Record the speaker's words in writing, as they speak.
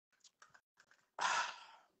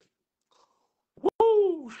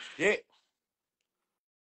shit.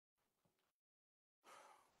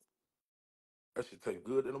 That shit taste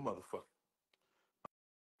good in a motherfucker.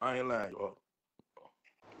 I ain't lying, y'all.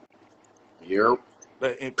 Yep.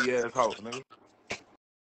 That empty ass house, nigga.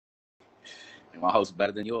 My house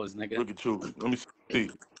better than yours, nigga. Look at you. Let me see.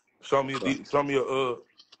 Show me a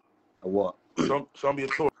what? show me a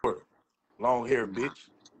tour. Long hair, bitch.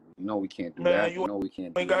 You know we can't do Man, that. you You know we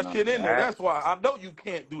can't do ain't got none shit of in there. that. That's why I know you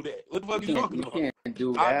can't do that. What the fuck you talking You about? can't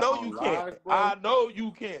do I that know you on can't. live, bro. I know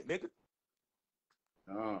you can't, nigga.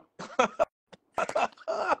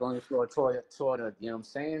 Going to show a tour, you know what I'm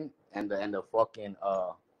saying? And the fucking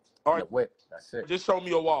All and right, the whip. That's it. just show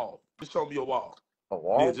me a wall. Just show me a wall. A Yeah,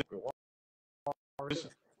 wall?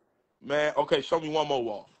 man. Okay, show me one more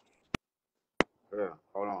wall. Yeah,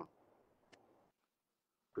 hold on.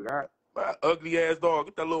 Forgot. Ugly ass dog.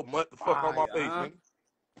 Get that little mutt the fuck on my face,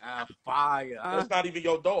 nigga. Fire. That's not even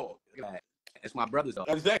your dog. It's my brother's dog.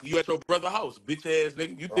 Exactly. You at your brother's house, bitch ass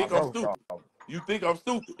nigga. You think I'm stupid? You think I'm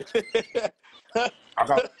stupid?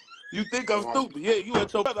 You think I'm stupid? Yeah, you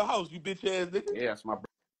at your brother's house, you bitch ass nigga. Yeah, it's my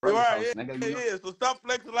brother's house, Yeah, nigga. You know? yeah. So stop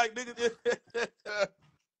flexing like niggas.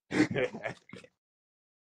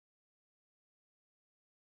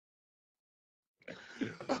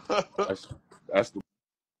 that's the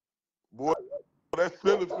Boy, that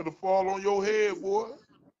ceiling finna fall on your head, boy.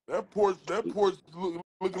 That porch looking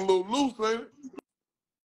a little loose, ain't it?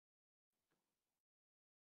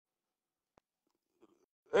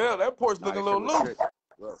 Yeah, that porch looking a little loose.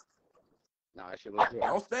 Nah, that shit looks good.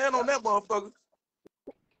 Don't stand on that motherfucker.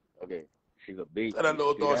 Okay, she's a beast. Tell that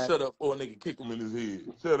little dog shut up or a nigga kick him in his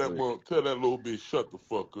head. Tell that little bitch shut the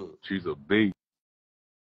fuck up. She's a beast.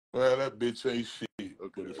 Man, that bitch ain't shit.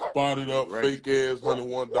 Okay. But a spotted up, fake ass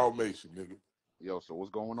 101 Dalmatian, nigga. Yo, so what's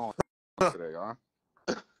going on today, huh?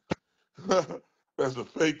 That's a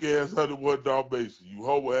fake ass 101 Dalmatian. You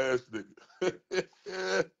hoe ass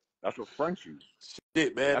nigga. That's what Frenchie.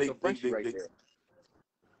 Shit, man. That's a Frenchie right there.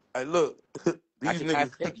 Hey, look. These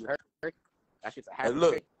niggas. You heard? That shit's a happy Hey,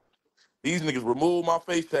 look. cake. These niggas removed my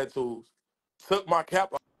face tattoos, took my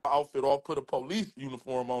cap outfit off, put a police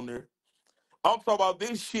uniform on there. I'm talking about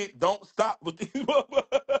this shit don't stop with these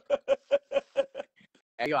motherfuckers.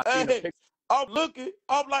 Hey, yo, I seen the picture. I'm looking.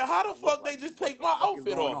 I'm like, how the fuck they just take my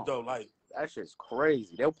outfit off, though? Like, that shit's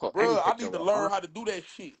crazy. They'll put bro, any I picture need to up, learn how to do that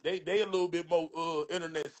shit. They a little bit more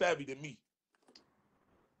internet savvy than me.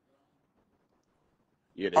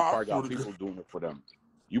 Yeah, they probably got people doing it for them.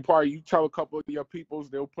 You tell a couple of your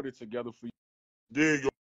peoples, they'll put it together for you. There you go.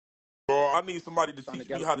 I need somebody to teach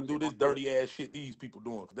me how to do this dirty ass shit these people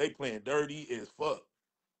doing. Cause they playing dirty as fuck.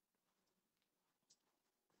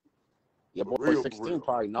 Your boy 16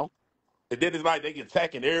 probably know. And then it's like they get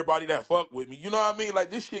attacking everybody that fuck with me. You know what I mean?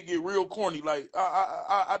 Like this shit get real corny. Like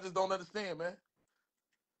I just don't understand, man.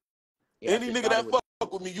 Yeah, any nigga that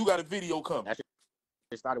fuck with me, you got a video coming. That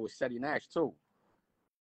shit started with Seti Nash too.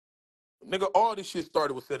 Nigga, all this shit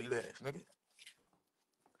started with Seti Nash, nigga.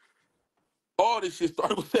 All this shit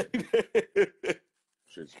started with Seti Nash.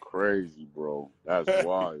 Shit's crazy, bro. That's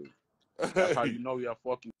wild. That's how you know you're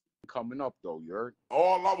fucking coming up, though, you heard?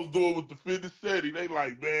 All I was doing was defending Seti. They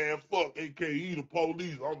like, man, fuck AKE, the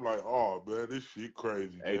police. I'm like, oh, man, this shit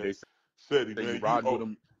crazy, hey, man. They say Seti, man, you ride with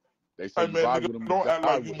him. They say hey, you man, ride nigga, with him. don't act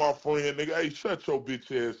like you my friend, nigga. Hey, shut your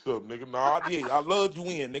bitch ass up, nigga. Nah, I loved you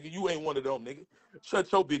in, nigga. You ain't one of them, nigga.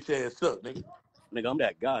 Shut your bitch ass up, nigga. Nigga, I'm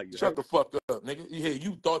that guy. Shut the fuck up, nigga. Yeah,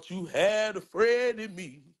 you thought you had a friend in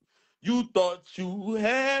me. You thought you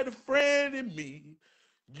had a friend in me.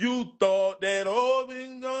 You thought that over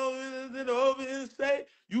and over and say,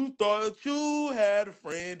 you thought you had a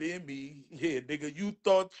friend in me. Yeah, nigga, you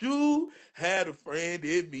thought you had a friend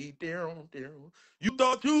in me. Down. You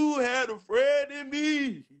thought you had a friend in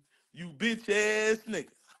me. You bitch ass nigga.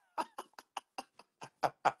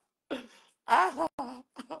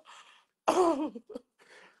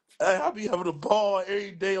 I be having a ball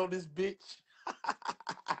every day on this bitch.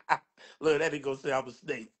 Look, that nigga gonna say I'm a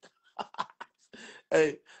snake.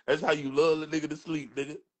 Hey, that's how you love a nigga to sleep,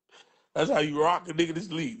 nigga. That's how you rock a nigga to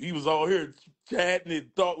sleep. He was all here chatting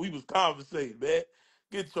and thought we was conversating, man.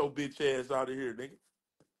 Get your bitch ass out of here, nigga.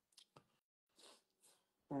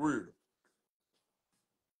 For real.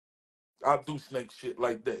 I do snake shit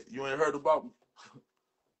like that. You ain't heard about me?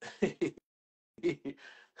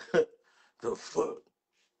 The fuck,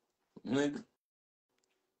 nigga?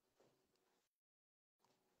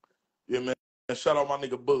 Yeah, man. Shout out my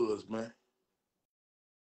nigga Buzz, man.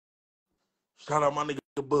 Shout out my nigga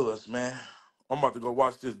Buzz, man. I'm about to go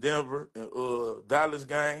watch this Denver and Dallas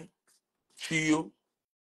game. Chill.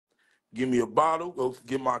 Give me a bottle. Go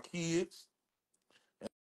get my kids.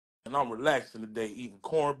 and I'm relaxing today eating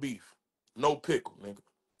corned beef. No pickle, nigga.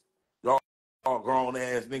 Y'all all grown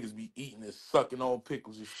ass niggas be eating and sucking on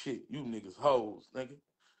pickles and shit. You niggas hoes, nigga.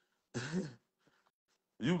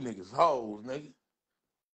 You niggas hoes, nigga.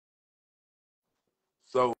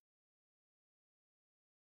 So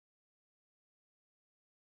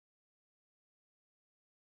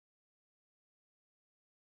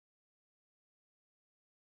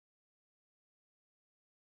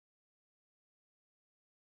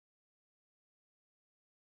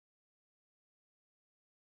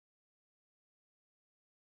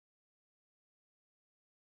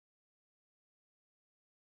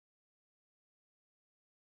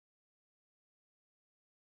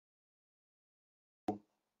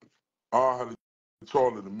I had to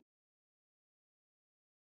toilet